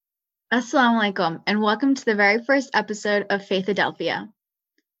Assalamu alaikum, and welcome to the very first episode of Faithadelphia.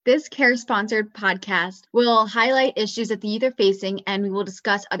 This care-sponsored podcast will highlight issues that the youth are facing, and we will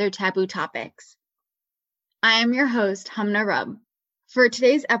discuss other taboo topics. I am your host, Hamna Rub. For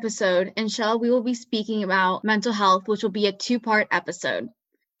today's episode, inshallah, we will be speaking about mental health, which will be a two-part episode.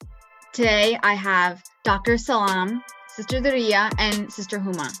 Today, I have Dr. Salam, Sister Duriya, and Sister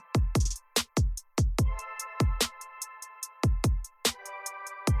Huma.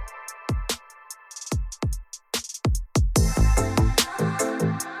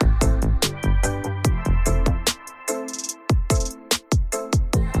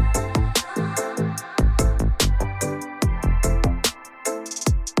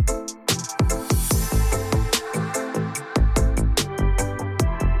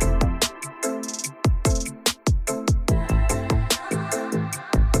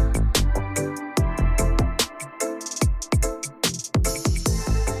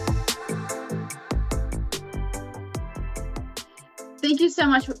 Thank you so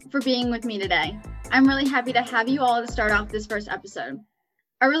much for being with me today. I'm really happy to have you all to start off this first episode.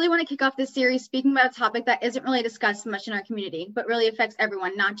 I really want to kick off this series speaking about a topic that isn't really discussed much in our community, but really affects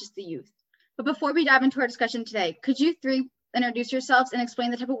everyone, not just the youth. But before we dive into our discussion today, could you three introduce yourselves and explain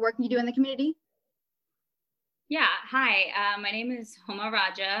the type of work you do in the community? Yeah, hi, my name is Huma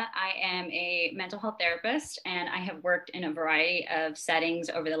Raja. I am a mental health therapist, and I have worked in a variety of settings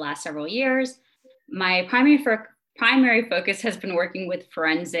over the last several years. My primary focus has been working with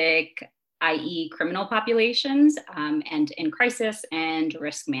forensic, i.e. criminal populations, and in crisis and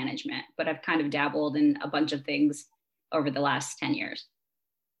risk management, but I've kind of dabbled in a bunch of things over the last 10 years.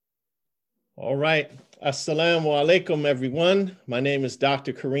 All right. Assalamu alaikum, everyone. My name is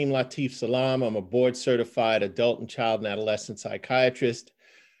Dr. Kareem Latif Salam. I'm a board certified adult and child and adolescent psychiatrist.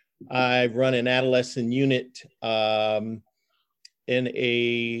 I run an adolescent unit in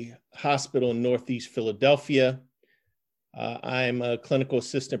a hospital in Northeast Philadelphia. I'm a clinical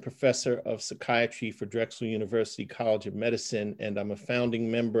assistant professor of psychiatry for Drexel University College of Medicine, and I'm a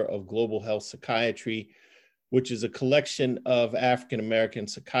founding member of Global Health Psychiatry, which is a collection of African-American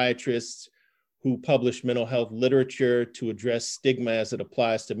psychiatrists who publish mental health literature to address stigma as it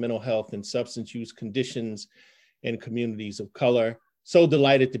applies to mental health and substance use conditions in communities of color. So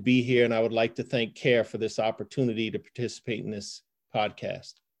delighted to be here, and I would like to thank CARE for this opportunity to participate in this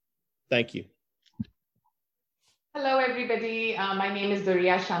podcast. Thank you. Hello, everybody. My name is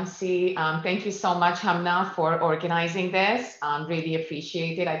Duriya Shamsi. Thank you so much, Hamna, for organizing this. Really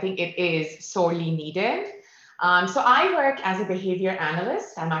appreciate it. I think it is sorely needed. So I work as a behavior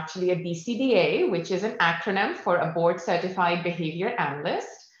analyst. I'm actually a BCBA, which is an acronym for a board certified behavior analyst.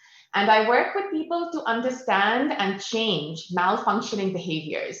 And I work with people to understand and change malfunctioning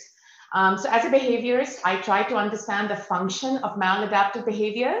behaviors. So as a behaviorist, I try to understand the function of maladaptive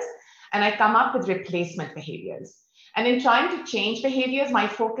behaviors, and I come up with replacement behaviors. And in trying to change behaviors, my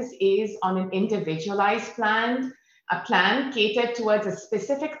focus is on an individualized plan, a plan catered towards a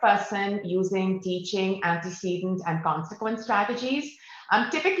specific person using teaching, antecedent, and consequence strategies.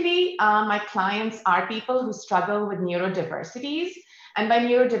 Typically, my clients are people who struggle with neurodiversities. And by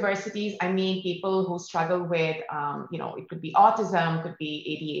neurodiversities, I mean people who struggle with, it could be autism, could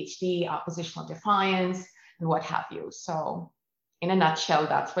be ADHD, oppositional defiance, and what have you. So in a nutshell,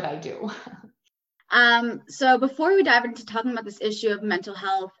 that's what I do. So before we dive into talking about this issue of mental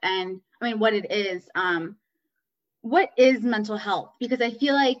health and what it is, what is mental health? Because I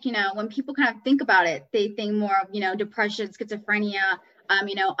feel like, when people kind of think about it, they think more of, depression, schizophrenia,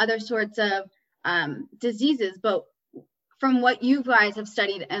 other sorts of diseases. But from what you guys have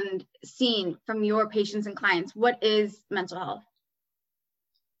studied and seen from your patients and clients, what is mental health?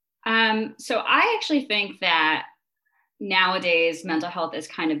 So I actually think that nowadays mental health is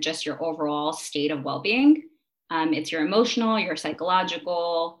kind of just your overall state of well-being. It's your emotional, your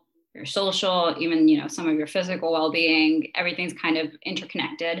psychological, your social, even, some of your physical well-being. Everything's kind of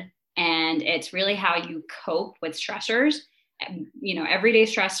interconnected, and it's really how you cope with stressors, everyday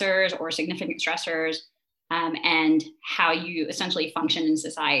stressors or significant stressors, and how you essentially function in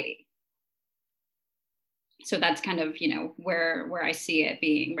society. So that's kind of, where I see it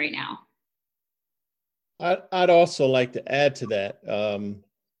being right now. I'd also like to add to that.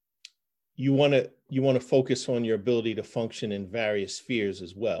 You want to focus on your ability to function in various spheres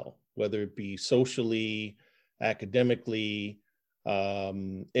as well, whether it be socially, academically,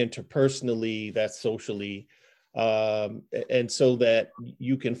 interpersonally, that's socially, and so that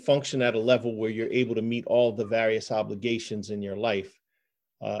you can function at a level where you're able to meet all the various obligations in your life.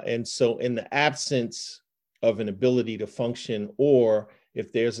 And so in the absence of an ability to function, or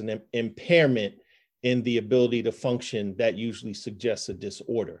if there's an impairment in the ability to function, that usually suggests a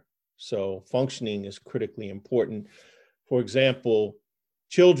disorder. So functioning is critically important. For example,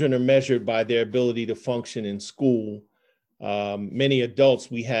 children are measured by their ability to function in school. Many adults,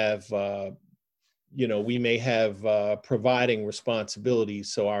 we have, we may have providing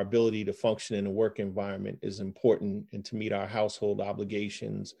responsibilities. So our ability to function in a work environment is important, and to meet our household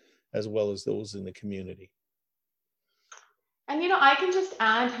obligations as well as those in the community. And, I can just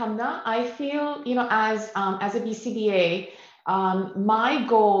add, Hamna, I feel, as a BCBA, my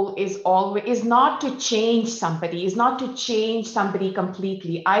goal is not to change somebody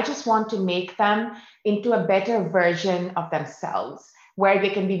completely. I just want to make them into a better version of themselves, where they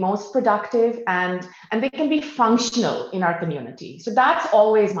can be most productive and they can be functional in our community. So that's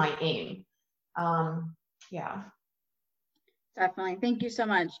always my aim. Yeah. Definitely. Thank you so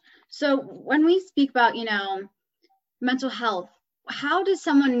much. So when we speak about, mental health, how does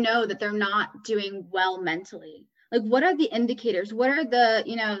someone know that they're not doing well mentally? Like, what are the indicators? What are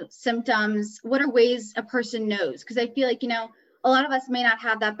the, symptoms? What are ways a person knows? Because I feel like, a lot of us may not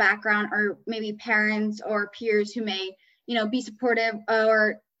have that background, or maybe parents or peers who may, be supportive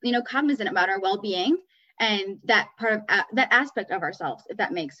or, cognizant about our well-being and that part of that aspect of ourselves, if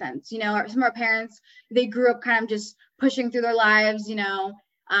that makes sense. Some of our parents, they grew up kind of just pushing through their lives,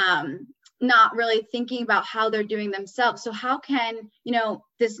 not really thinking about how they're doing themselves. So how can,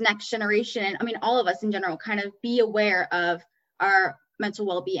 this next generation, all of us in general, kind of be aware of our mental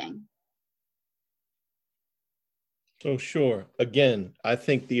well-being? So sure. Again, I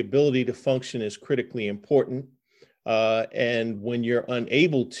think the ability to function is critically important. And when you're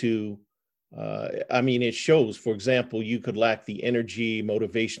unable to, it shows. For example, you could lack the energy,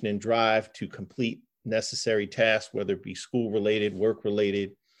 motivation, and drive to complete necessary tasks, whether it be school-related,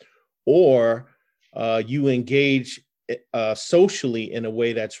 work-related, or you engage socially in a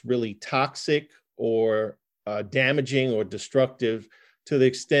way that's really toxic or damaging or destructive, to the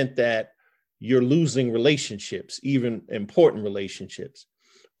extent that you're losing relationships, even important relationships.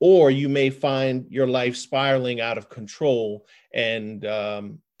 Or you may find your life spiraling out of control, and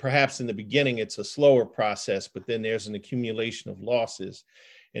perhaps in the beginning it's a slower process, but then there's an accumulation of losses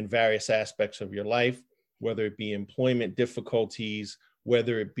in various aspects of your life, whether it be employment difficulties,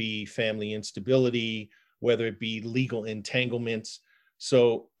 whether it be family instability, whether it be legal entanglements.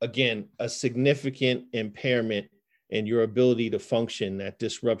 So again, a significant impairment in your ability to function that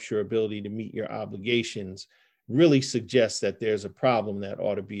disrupts your ability to meet your obligations really suggests that there's a problem that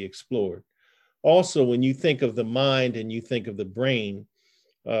ought to be explored. Also, when you think of the mind and you think of the brain,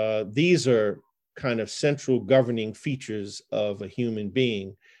 these are kind of central governing features of a human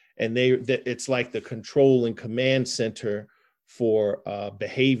being. And it's like the control and command center for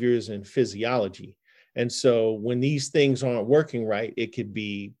behaviors and physiology. And so when these things aren't working right, it could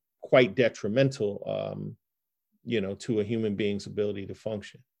be quite detrimental, to a human being's ability to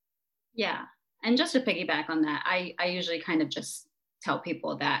function. Yeah. And just to piggyback on that, I usually kind of just tell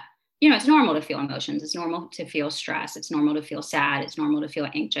people that, it's normal to feel emotions. It's normal to feel stress. It's normal to feel sad. It's normal to feel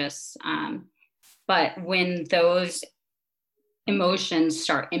anxious. But when those emotions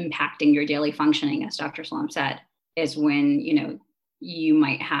start impacting your daily functioning, as Dr. Salam said, is when, you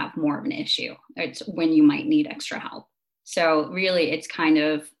might have more of an issue. It's when you might need extra help. So really, it's kind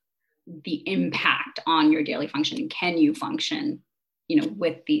of the impact on your daily functioning. Can you function,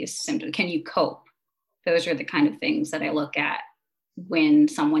 with these symptoms? Can you cope? Those are the kind of things that I look at when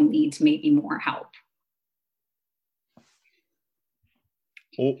someone needs maybe more help.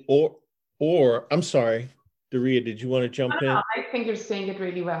 Or I'm sorry, Daria, did you want to jump in? I think you're saying it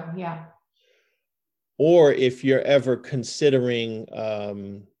really well. Yeah. Or if you're ever considering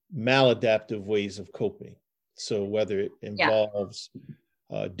maladaptive ways of coping. So whether it involves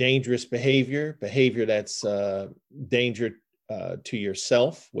dangerous behavior that's danger to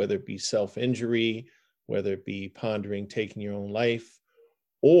yourself, whether it be self-injury, whether it be pondering taking your own life,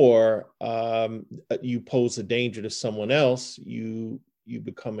 or you pose a danger to someone else, you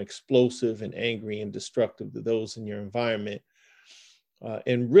become explosive and angry and destructive to those in your environment.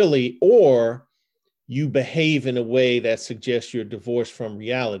 And really, or you behave in a way that suggests you're divorced from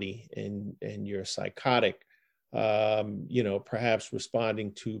reality and you're psychotic, perhaps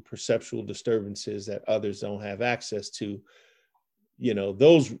responding to perceptual disturbances that others don't have access to.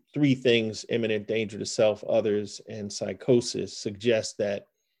 Those three things, imminent danger to self, others, and psychosis, suggest that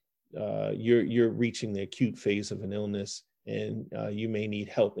you're reaching the acute phase of an illness, and you may need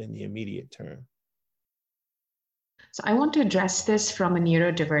help in the immediate term. So I want to address this from a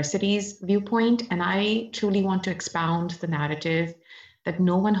neurodiversity's viewpoint, and I truly want to expound the narrative that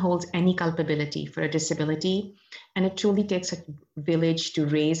no one holds any culpability for a disability, and it truly takes a village to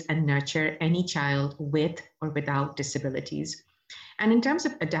raise and nurture any child with or without disabilities. And in terms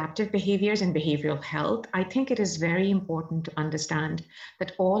of adaptive behaviors and behavioral health, I think it is very important to understand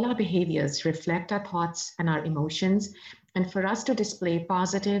that all our behaviors reflect our thoughts and our emotions. And for us to display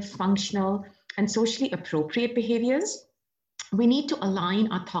positive, functional, and socially appropriate behaviors, we need to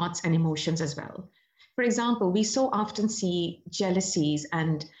align our thoughts and emotions as well. For example, we so often see jealousies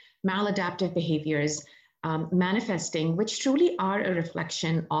and maladaptive behaviors manifesting, which truly are a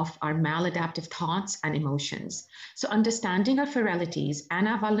reflection of our maladaptive thoughts and emotions. So understanding our frailties and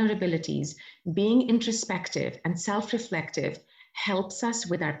our vulnerabilities, being introspective and self-reflective helps us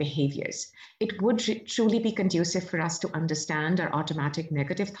with our behaviors. It would truly be conducive for us to understand our automatic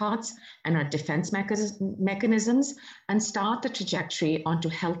negative thoughts and our defense mechanisms and start the trajectory onto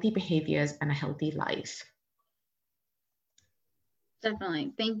healthy behaviors and a healthy life.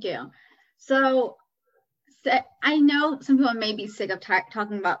 Definitely. Thank you. So I know some people may be sick of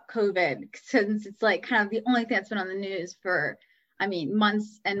talking about COVID since it's like kind of the only thing that's been on the news for,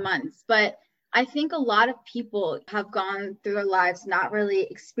 months and months. But I think a lot of people have gone through their lives not really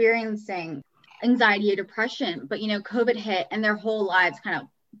experiencing anxiety or depression, but COVID hit and their whole lives kind of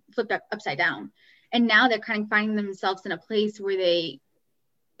flipped upside down. And now they're kind of finding themselves in a place where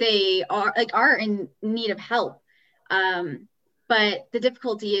they are in need of help. But the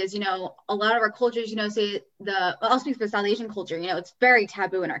difficulty is, a lot of our cultures, I'll speak for the South Asian culture, it's very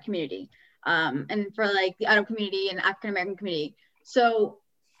taboo in our community. And for like the Arab community and the African-American community. So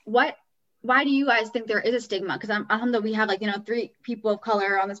why do you guys think there is a stigma? Because alhamdulillah, we have 3 people of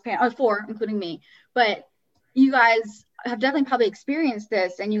color on this panel, or 4, including me. But you guys have definitely probably experienced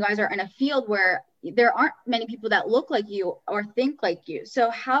this, and you guys are in a field where there aren't many people that look like you or think like you. So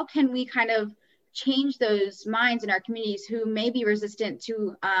how can we kind of change those minds in our communities who may be resistant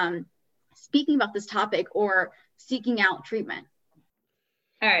to speaking about this topic or seeking out treatment?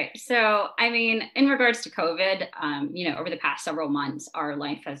 All right. So, in regards to COVID, over the past several months, our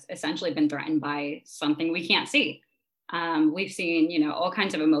life has essentially been threatened by something we can't see. We've seen, all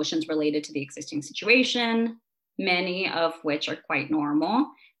kinds of emotions related to the existing situation, many of which are quite normal.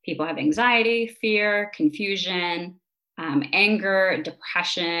 People have anxiety, fear, confusion, anger,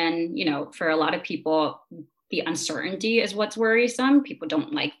 depression. For a lot of people, the uncertainty is what's worrisome. People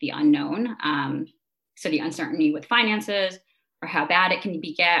don't like the unknown. So the uncertainty with finances, or how bad it can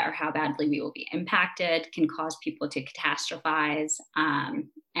get, or how badly we will be impacted, can cause people to catastrophize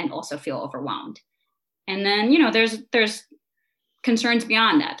and also feel overwhelmed. And then, there's concerns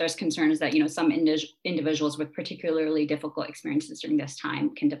beyond that. There's concerns that, some individuals with particularly difficult experiences during this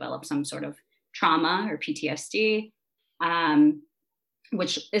time can develop some sort of trauma or PTSD,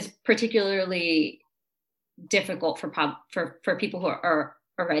 which is particularly difficult for people who are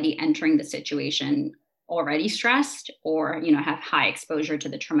already entering the situation already stressed, or have high exposure to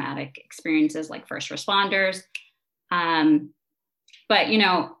the traumatic experiences like first responders. But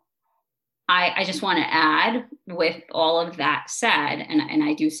I just want to add, with all of that said, and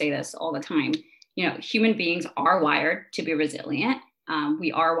I do say this all the time, human beings are wired to be resilient.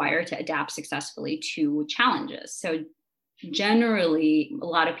 We are wired to adapt successfully to challenges. So generally, a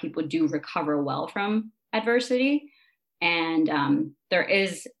lot of people do recover well from adversity. And there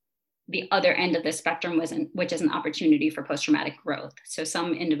is the other end of the spectrum, which is an opportunity for post-traumatic growth. So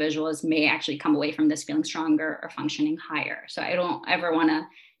some individuals may actually come away from this feeling stronger or functioning higher. So I don't ever want to,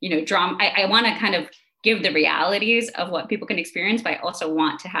 I want to kind of give the realities of what people can experience, but I also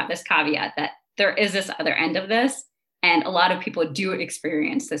want to have this caveat that there is this other end of this, and a lot of people do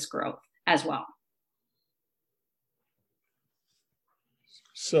experience this growth as well.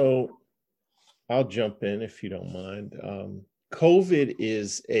 So I'll jump in if you don't mind. COVID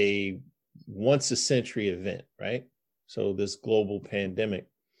is a once a century event, right? So this global pandemic.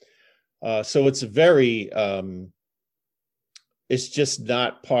 So it's it's just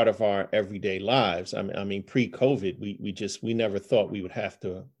not part of our everyday lives. I mean, pre-COVID, we never thought we would have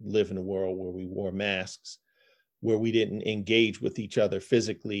to live in a world where we wore masks, where we didn't engage with each other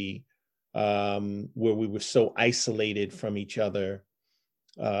physically, where we were so isolated from each other.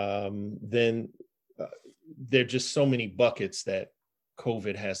 Then there are just so many buckets that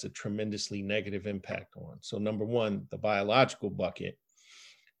COVID has a tremendously negative impact on. So number one, the biological bucket.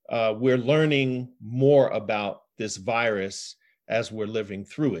 We're learning more about this virus as we're living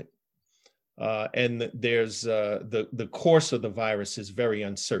through it. And there's the course of the virus is very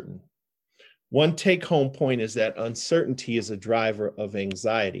uncertain. One take-home point is that uncertainty is a driver of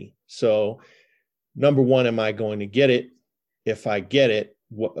anxiety. So number one, am I going to get it? If I get it,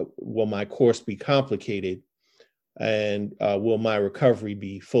 will my course be complicated? And will my recovery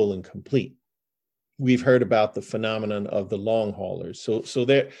be full and complete? we've heard about the phenomenon of the long haulers. So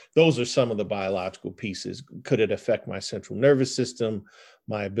those are some of the biological pieces. Could it affect my central nervous system,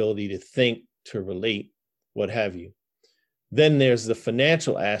 my ability to think, to relate, what have you? Then there's the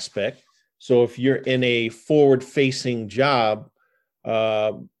financial aspect. So if you're in a forward-facing job,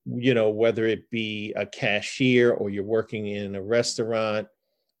 whether it be a cashier or you're working in a restaurant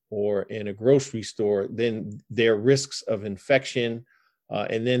or in a grocery store, then there are risks of infection.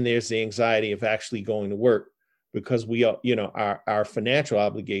 And then there's the anxiety of actually going to work because our financial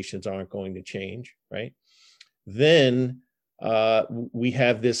obligations aren't going to change, right? Then we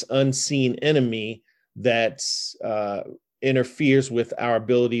have this unseen enemy that interferes with our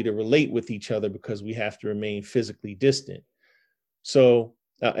ability to relate with each other because we have to remain physically distant. So,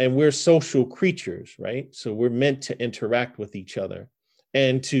 and we're social creatures, right? So we're meant to interact with each other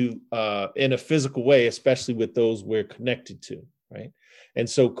and to, in a physical way, especially with those we're connected to, right? And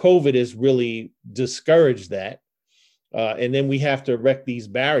so COVID has really discouraged that. And then we have to erect these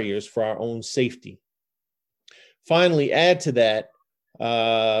barriers for our own safety. Finally, add to that,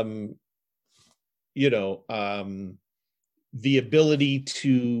 the ability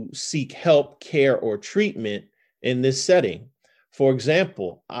to seek help, care, or treatment in this setting. For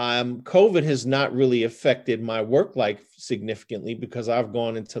example, COVID has not really affected my work life significantly because I've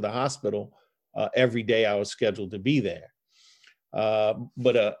gone into the hospital every day I was scheduled to be there.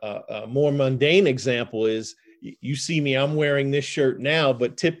 But a more mundane example is, you see me, I'm wearing this shirt now,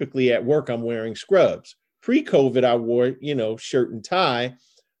 but typically at work, I'm wearing scrubs. Pre-COVID, I wore, shirt and tie,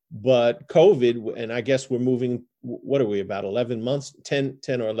 but COVID, and I guess we're moving, what are we, about 11 months, 10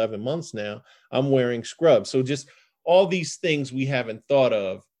 or 11 months now, I'm wearing scrubs. So just all these things we haven't thought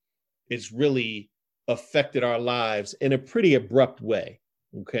of, it's really affected our lives in a pretty abrupt way,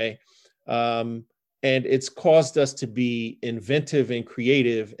 okay? And it's caused us to be inventive and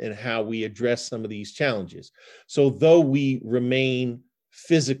creative in how we address some of these challenges. So though we remain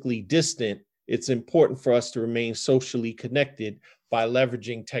physically distant, it's important for us to remain socially connected by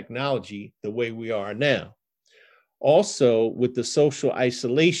leveraging technology the way we are now. Also, with the social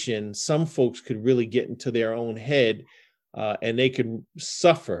isolation, some folks could really get into their own head and they could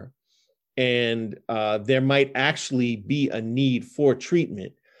suffer. And there might actually be a need for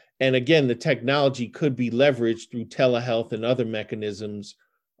treatment. And again, the technology could be leveraged through telehealth and other mechanisms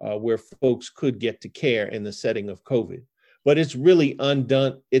where folks could get to care in the setting of COVID. But it's really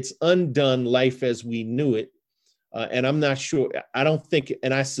undone life as we knew it. And I'm not sure, I don't think,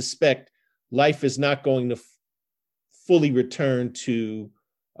 and I suspect life is not going to fully return to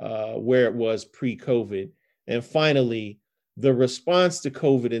where it was pre-COVID. And finally, the response to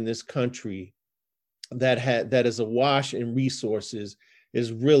COVID in this country that is awash in resources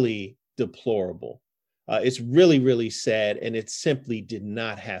is really deplorable. It's really, really sad, and it simply did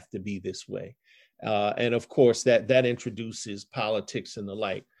not have to be this way. And of course, that introduces politics and the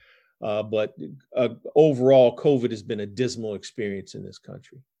like. But overall, COVID has been a dismal experience in this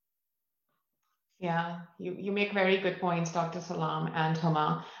country. Yeah, you make very good points, Dr. Salam and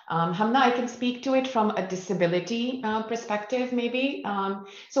Huma. Hamna, I can speak to it from a disability perspective, maybe.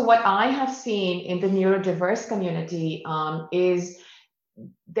 So what I have seen in the neurodiverse community is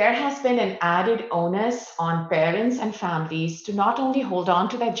there has been an added onus on parents and families to not only hold on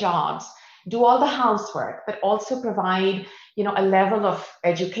to their jobs, do all the housework, but also provide, a level of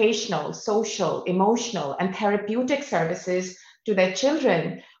educational, social, emotional, and therapeutic services to their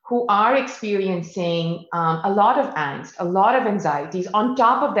children who are experiencing a lot of angst, a lot of anxieties on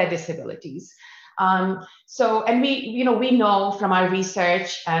top of their disabilities. And we know from our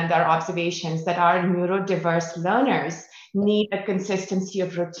research and our observations that our neurodiverse learners need a consistency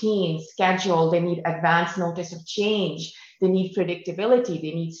of routine, schedule, they need advance notice of change, they need predictability,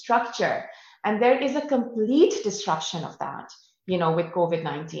 they need structure. And there is a complete disruption of that, with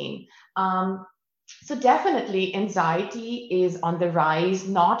COVID-19. So definitely anxiety is on the rise,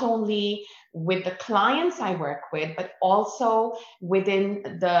 not only with the clients I work with, but also within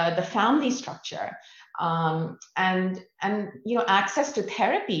the family structure. Access to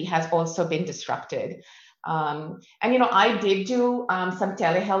therapy has also been disrupted. I did do some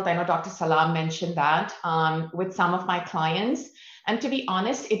telehealth. I know Dr. Salam mentioned that with some of my clients. And to be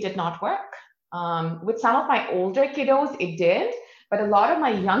honest, it did not work. With some of my older kiddos, it did. But a lot of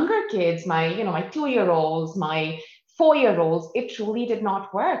my younger kids, my 2-year-olds, my 4-year-olds, it truly did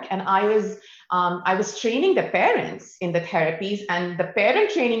not work. And I was training the parents in the therapies, and the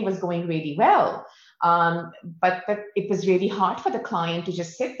parent training was going really well. But it was really hard for the client to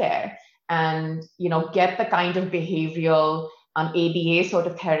just sit there and get the kind of behavioral ABA sort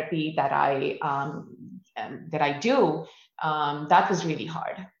of therapy that I do. That was really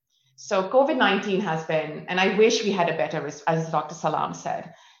hard. So COVID-19 has been, and I wish we had a better, as Dr. Salam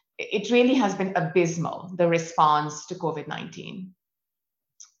said, it really has been abysmal, the response to COVID-19.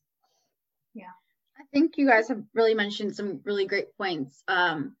 Yeah, I think you guys have really mentioned some really great points.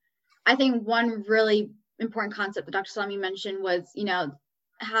 I think one really important concept that Dr. Salami mentioned was,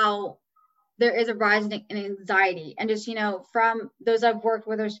 how there is a rise in anxiety, and just, from those I've worked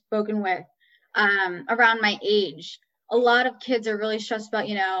with or spoken with around my age, a lot of kids are really stressed about,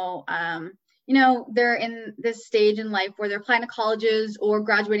 they're in this stage in life where they're applying to colleges or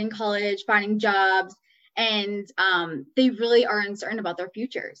graduating college, finding jobs, and they really are uncertain about their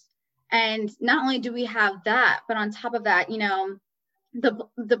futures. And not only do we have that, but on top of that,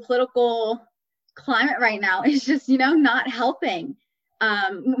 the political climate right now is just, not helping.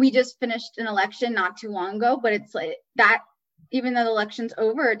 We just finished an election not too long ago, but it's like that, even though the election's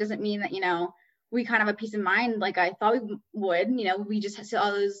over, it doesn't mean that, we kind of have a peace of mind like I thought we would. We just saw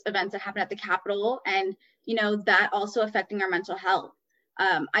all those events that happened at the Capitol, and, that also affecting our mental health.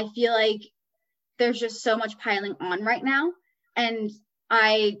 I feel like there's just so much piling on right now. And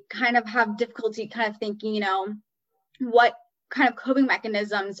I kind of have difficulty kind of thinking, what kind of coping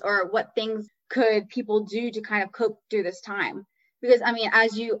mechanisms or what things could people do to kind of cope through this time? Because, I mean,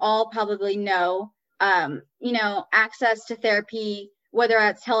 as you all probably know, access to therapy, whether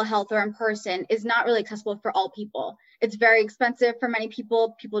it's telehealth or in person, is not really accessible for all people. It's very expensive for many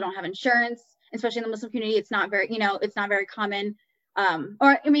people. People don't have insurance, especially in the Muslim community. It's not very, it's not very common.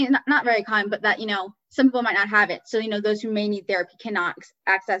 Not very common, but that, some people might not have it. So, those who may need therapy cannot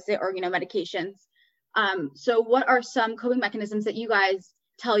access it, or, medications. So what are some coping mechanisms that you guys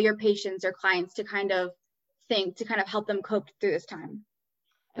tell your patients or clients to kind of think to kind of help them cope through this time?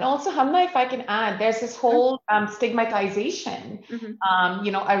 And also, Hamna, if I can add, there's this whole stigmatization,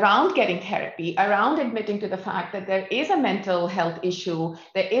 around getting therapy, around admitting to the fact that there is a mental health issue,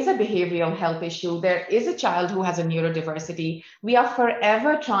 there is a behavioral health issue, there is a child who has a neurodiversity. We are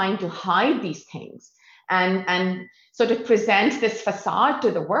forever trying to hide these things and sort of present this facade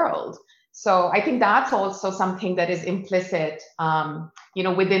to the world. So I think that's also something that is implicit,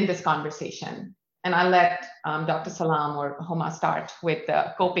 within this conversation. And I'll let Dr. Salam or Homa start with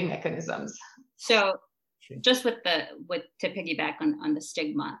the coping mechanisms. So just to piggyback on the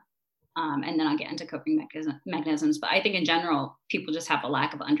stigma, and then I'll get into coping mechanisms. But I think in general, people just have a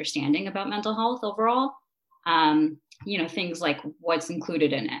lack of understanding about mental health overall. Things like what's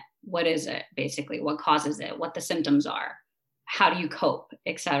included in it, what is it, basically, what causes it, what the symptoms are, how do you cope,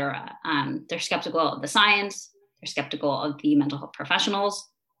 etc. They're skeptical of the science, they're skeptical of the mental health professionals.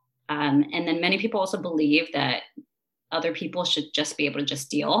 And then many people also believe that other people should just be able to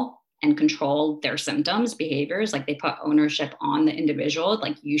just deal and control their symptoms, behaviors, like they put ownership on the individual,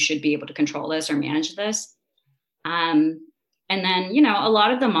 like you should be able to control this or manage this. And then, a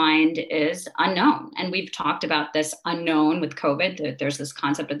lot of the mind is unknown. And we've talked about this unknown with COVID, that there's this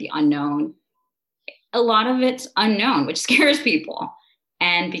concept of the unknown. A lot of it's unknown, which scares people.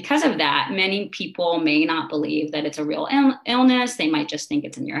 And because of that, many people may not believe that it's a real illness. They might just think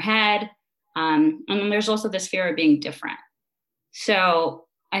it's in your head. And then there's also this fear of being different. So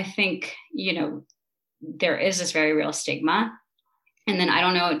I think, there is this very real stigma. And then I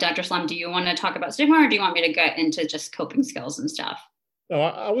don't know, Dr. Salam, do you want to talk about stigma, or do you want me to get into just coping skills and stuff? No,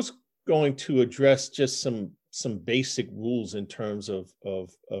 I was going to address just some basic rules in terms of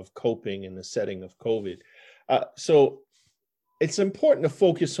coping in the setting of COVID. So it's important to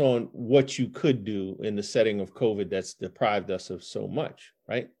focus on what you could do in the setting of COVID that's deprived us of so much,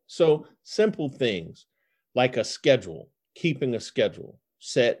 right? So simple things like a schedule, keeping a schedule,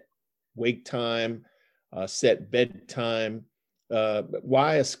 set wake time, set bedtime.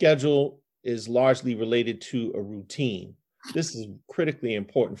 Why a schedule is largely related to a routine. This is critically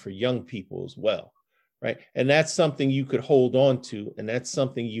important for young people as well, right? And that's something you could hold on to, and that's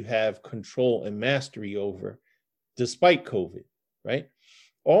something you have control and mastery over despite COVID. Right?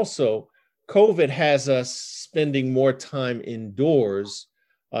 Also, COVID has us spending more time indoors,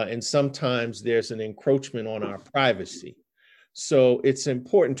 and sometimes there's an encroachment on our privacy. So it's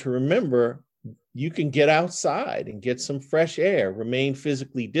important to remember you can get outside and get some fresh air, remain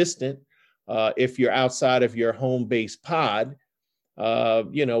physically distant. If you're outside of your home-based pod,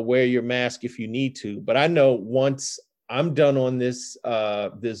 wear your mask if you need to. But I know once I'm done on this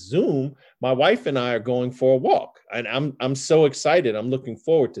Zoom, my wife and I are going for a walk, and I'm so excited. I'm looking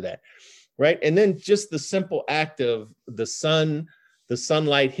forward to that, right? And then just the simple act of the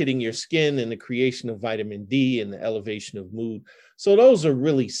sunlight hitting your skin, and the creation of vitamin D and the elevation of mood. So those are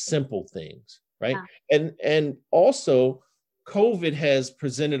really simple things, right? Yeah. And also, COVID has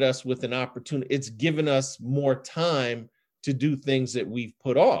presented us with an opportunity. It's given us more time to do things that we've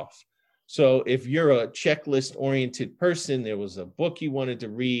put off. So if you're a checklist oriented person, there was a book you wanted to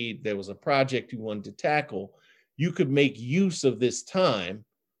read, there was a project you wanted to tackle, you could make use of this time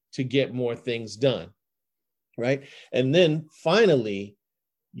to get more things done, right? And then finally,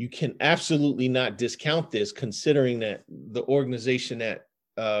 you can absolutely not discount this, considering that the organization that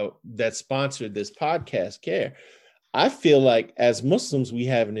sponsored this podcast, CARE, I feel like as Muslims, we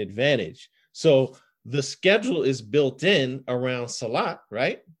have an advantage. So the schedule is built in around Salat,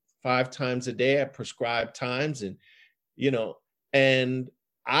 right? 5 times a day at prescribed times. And, and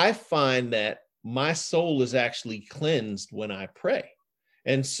I find that my soul is actually cleansed when I pray.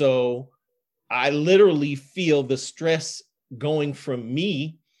 And so I literally feel the stress going from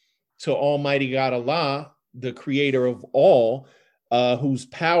me to Almighty God Allah, the creator of all, whose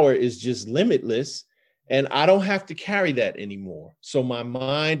power is just limitless. And I don't have to carry that anymore. So my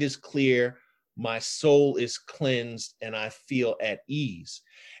mind is clear, my soul is cleansed, and I feel at ease.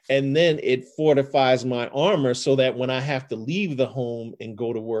 And then it fortifies my armor so that when I have to leave the home and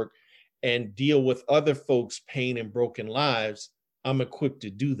go to work and deal with other folks' pain and broken lives, I'm equipped to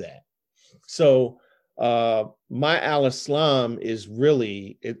do that. So my al-Islam is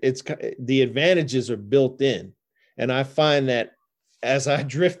really, it's the advantages are built in. And I find that as I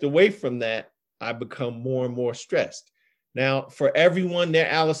drift away from that, I become more and more stressed. Now, for everyone, their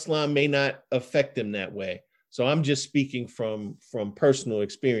al-Islam may not affect them that way. So I'm just speaking from personal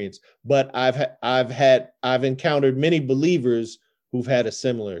experience, but I've encountered many believers who've had a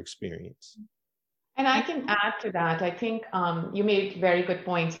similar experience. And I can add to that. I think you made very good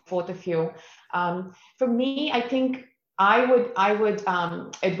points, both of you. For me, I think I would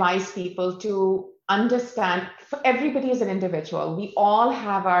advise people to understand, for everybody as an individual, we all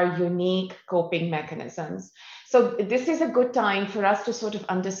have our unique coping mechanisms. So this is a good time for us to sort of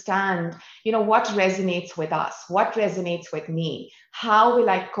understand, what resonates with us, what resonates with me, how will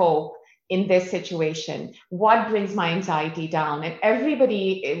I cope in this situation, what brings my anxiety down, and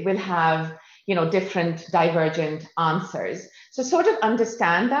everybody will have different divergent answers. So sort of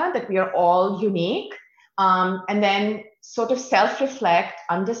understand that we are all unique, and then sort of self-reflect,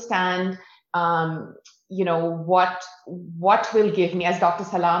 understand, what will give me, as Dr.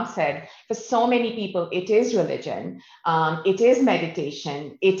 Salam said, for so many people, it is religion, it is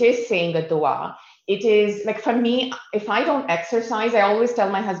meditation, it is saying a dua. It is like, for me, if I don't exercise, I always tell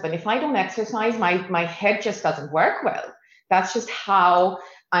my husband, if I don't exercise, my head just doesn't work well. That's just how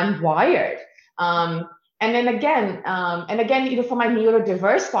I'm wired. And then again, for my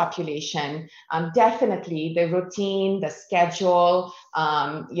neurodiverse population, definitely the routine, the schedule,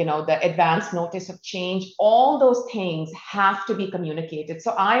 the advance notice of change, all those things have to be communicated.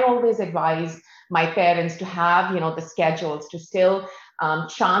 So I always advise my parents to have, the schedules to still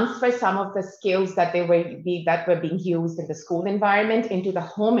transfer some of the skills that were being used in the school environment into the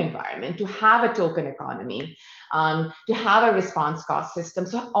home environment, to have a token economy, to have a response cost system.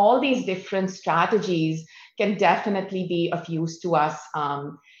 So all these different strategies can definitely be of use to us,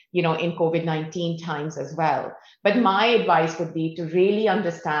 in COVID-19 times as well. But my advice would be to really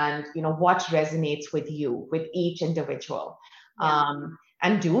understand, what resonates with you, with each individual.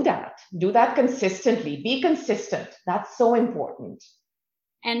 And do that consistently, be consistent. That's so important.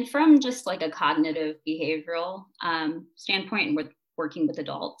 And from just like a cognitive behavioral standpoint with working with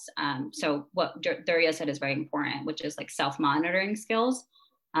adults, so what Duria said is very important, which is like self-monitoring skills,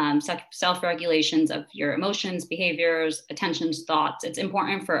 self-regulations of your emotions, behaviors, attentions, thoughts. It's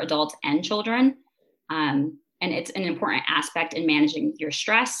important for adults and children. And it's an important aspect in managing your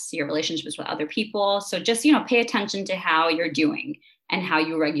stress, your relationships with other people. So just, pay attention to how you're doing and how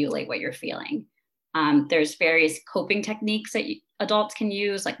you regulate what you're feeling. There's various coping techniques that adults can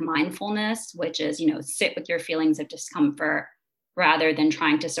use, like mindfulness, which is, sit with your feelings of discomfort rather than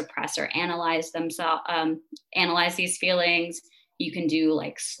trying to suppress or analyze these feelings. You can do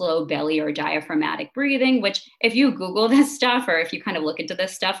like slow belly or diaphragmatic breathing, which if you Google this stuff, or if you kind of look into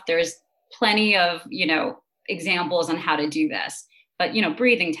this stuff, there's plenty of, examples on how to do this. But,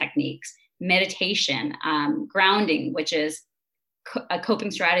 breathing techniques, meditation, grounding, which is a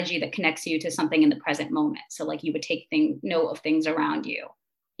coping strategy that connects you to something in the present moment. So like you would take note of things around you,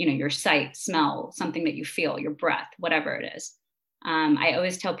 your sight, smell, something that you feel, your breath, whatever it is. I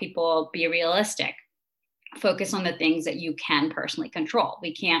always tell people, be realistic, focus on the things that you can personally control.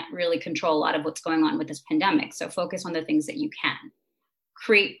 We can't really control a lot of what's going on with this pandemic. So focus on the things that you can.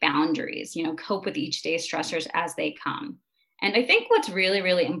 Create boundaries, cope with each day's stressors as they come. And I think what's really,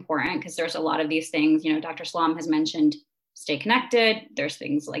 really important, because there's a lot of these things, Dr. Salam has mentioned, stay connected. There's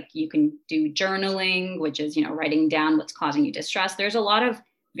things like you can do journaling, which is, writing down what's causing you distress. There's a lot of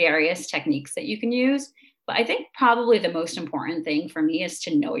various techniques that you can use. But I think probably the most important thing for me is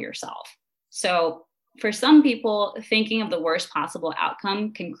to know yourself. So for some people, thinking of the worst possible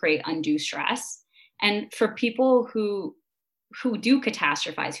outcome can create undue stress. And for people who do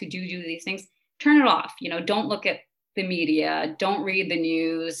catastrophize, who do these things, turn it off. Don't look at the media, don't read the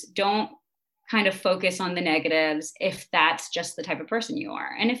news, don't kind of focus on the negatives if that's just the type of person you are.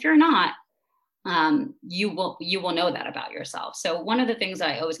 And if you're not, you will know that about yourself. So one of the things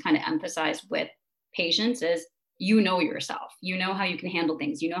I always kind of emphasize with patients is, yourself, how you can handle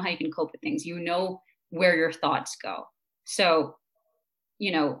things, how you can cope with things, where your thoughts go. So,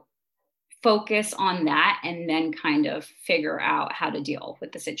 focus on that and then kind of figure out how to deal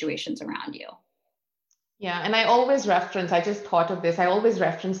with the situations around you. Yeah, and I just thought of this, I always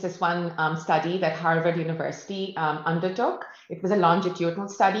reference this one study that Harvard University undertook. It was a longitudinal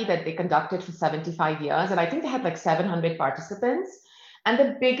study that they conducted for 75 years, and I think they had like 700 participants. And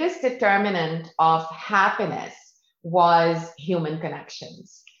the biggest determinant of happiness was human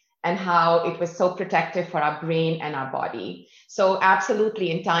connections, and how it was so protective for our brain and our body. So absolutely,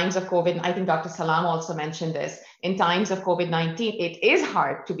 in times of COVID, I think Dr. Salam also mentioned this, in times of COVID-19, it is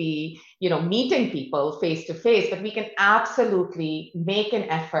hard to be, meeting people face to face, but we can absolutely make an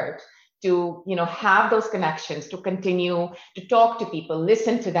effort to, have those connections, to continue to talk to people,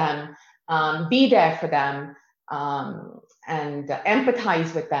 listen to them, be there for them, and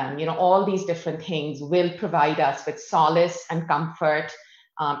empathize with them. All these different things will provide us with solace and comfort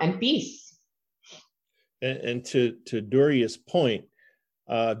and peace. And to Duria's point,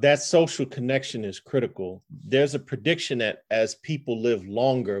 that social connection is critical. There's a prediction that as people live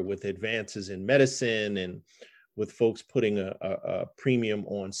longer with advances in medicine and with folks putting a premium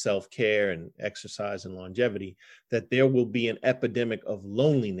on self-care and exercise and longevity, that there will be an epidemic of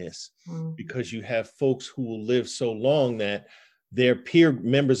loneliness because you have folks who will live so long that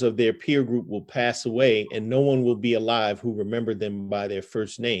members of their peer group will pass away and no one will be alive who remembered them by their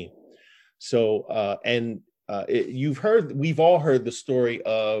first name. So, we've all heard the story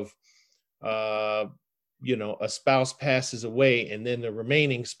of, a spouse passes away and then the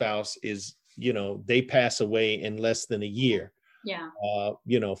remaining spouse is, they pass away in less than a year. Yeah.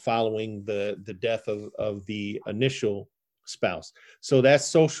 Following the death of the initial spouse. So that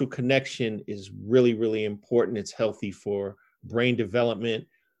social connection is really, really important. It's healthy for brain development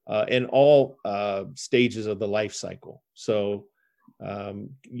in all stages of the life cycle. So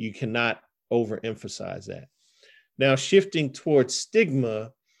you cannot overemphasize that. Now, shifting towards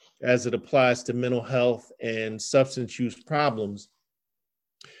stigma as it applies to mental health and substance use problems,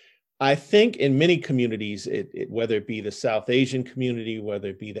 I think in many communities, whether it be the South Asian community, whether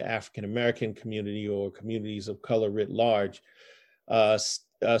it be the African American community or communities of color writ large,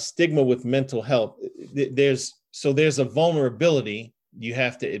 stigma with mental health, there's a vulnerability you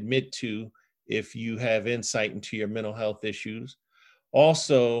have to admit to if you have insight into your mental health issues.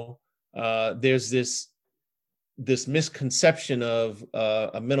 Also, there's this misconception of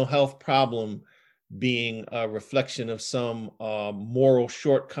a mental health problem being a reflection of some moral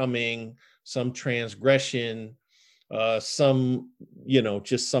shortcoming, some transgression,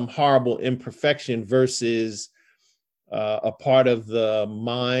 just some horrible imperfection versus a part of the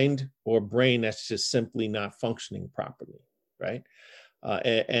mind or brain that's just simply not functioning properly, right?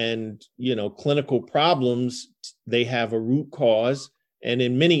 Clinical problems, they have a root cause. And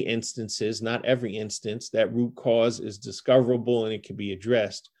in many instances, not every instance, that root cause is discoverable and it can be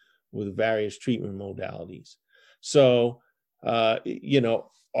addressed with various treatment modalities. So, are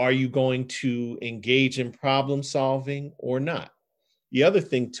you going to engage in problem solving or not? The other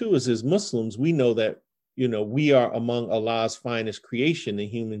thing too is, as Muslims, we know that, we are among Allah's finest creation, the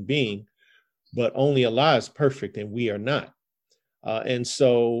human being, but only Allah is perfect and we are not. And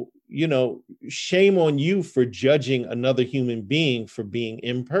so, shame on you for judging another human being for being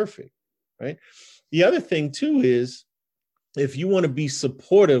imperfect, right? The other thing too is, if you want to be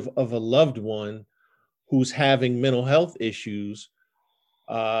supportive of a loved one who's having mental health issues,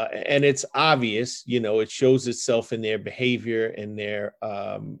 and it's obvious, it shows itself in their behavior and their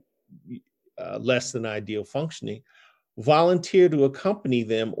less than ideal functioning, volunteer to accompany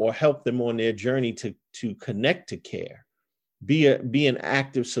them or help them on their journey to connect to care. Be an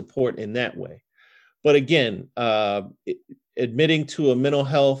active support in that way. But again, admitting to a mental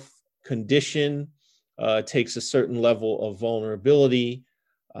health condition takes a certain level of vulnerability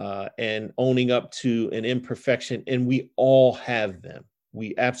and owning up to an imperfection. And we all have them.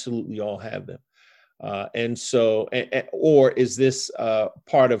 We absolutely all have them. Or is this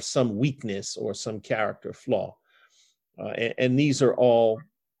part of some weakness or some character flaw? And these are all,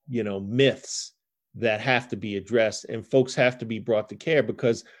 myths that have to be addressed, and folks have to be brought to care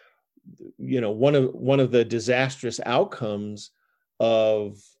because, one of the disastrous outcomes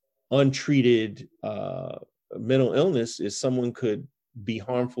of untreated mental illness is someone could be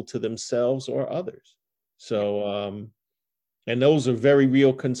harmful to themselves or others. So, and those are very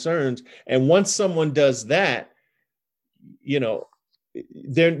real concerns. And once someone does that, you know,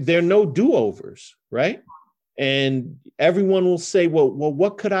 there are no do-overs, right? And everyone will say, well,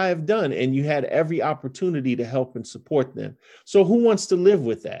 what could I have done? And you had every opportunity to help and support them. So who wants to live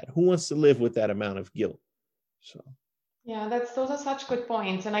with that? Who wants to live with that amount of guilt? So, yeah, those are such good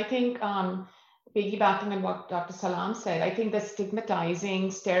points. And I think piggybacking on what Dr. Salam said, I think the stigmatizing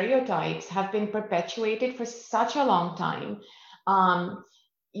stereotypes have been perpetuated for such a long time.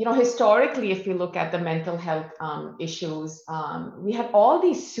 You know, historically, if you look at the mental health issues, we have all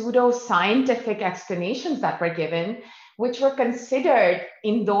these pseudo-scientific explanations that were given, which were considered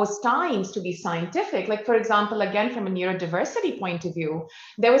in those times to be scientific. Like, for example, again, from a neurodiversity point of view,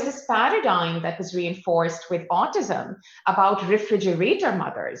 there was this paradigm that was reinforced with autism about refrigerator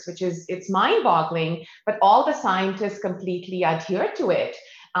mothers, which is, it's mind-boggling, but all the scientists completely adhere to it,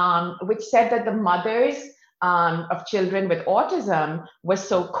 which said that the mothers of children with autism were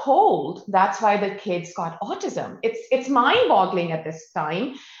so cold, that's why the kids got autism. It's mind-boggling at this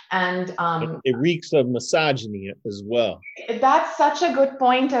time. And it reeks of misogyny as well. That's such a good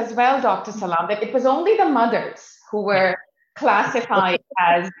point as well, Dr. Salam, that it was only the mothers who were classified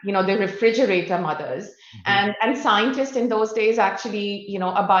as, you know, the refrigerator mothers. And scientists in those days actually, you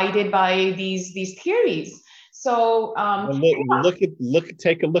know, abided by these theories. So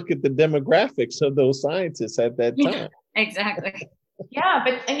take a look at the demographics of those scientists at that time. Exactly. Yeah,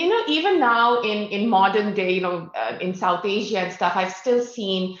 but and you know, even now in modern day, you know, in South Asia and stuff, I've still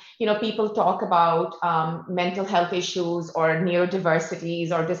seen, you know, people talk about mental health issues or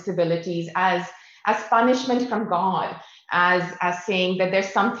neurodiversities or disabilities as punishment from God, as saying that there's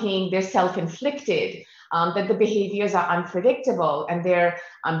something, they're self-inflicted, that the behaviors are unpredictable and they're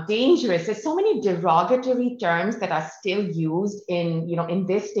dangerous. There's so many derogatory terms that are still used in, you know, in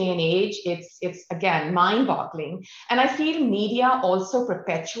this day and age. It's again, mind-boggling. And I feel media also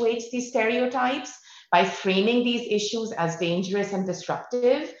perpetuates these stereotypes by framing these issues as dangerous and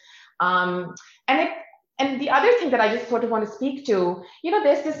disruptive. And the other thing that I just sort of want to speak to, you know,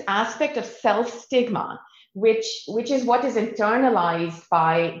 there's this aspect of self-stigma, which is what is internalized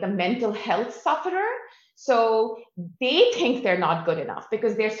by the mental health sufferer. So they think they're not good enough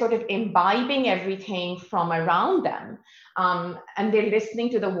because they're sort of imbibing everything from around them. And they're listening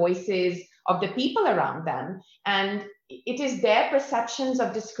to the voices of the people around them. And it is their perceptions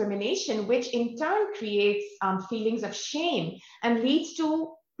of discrimination, which in turn creates feelings of shame and leads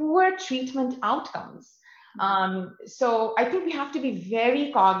to poor treatment outcomes. So I think we have to be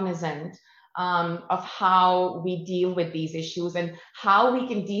very cognizant of how we deal with these issues and how we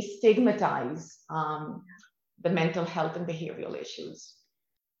can destigmatize the mental health and behavioral issues.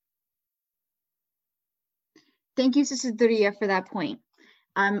 Thank you, Sister Duriya, for that point.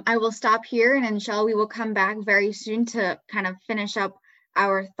 I will stop here, and inshallah, we will come back very soon to kind of finish up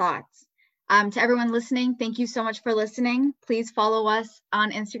our thoughts. To everyone listening, thank you so much for listening. Please follow us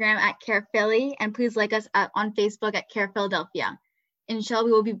on Instagram at Care Philly, and please like us on Facebook at Care Philadelphia. Inshallah,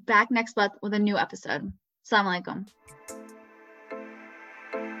 we will be back next month with a new episode. Assalamu alaikum.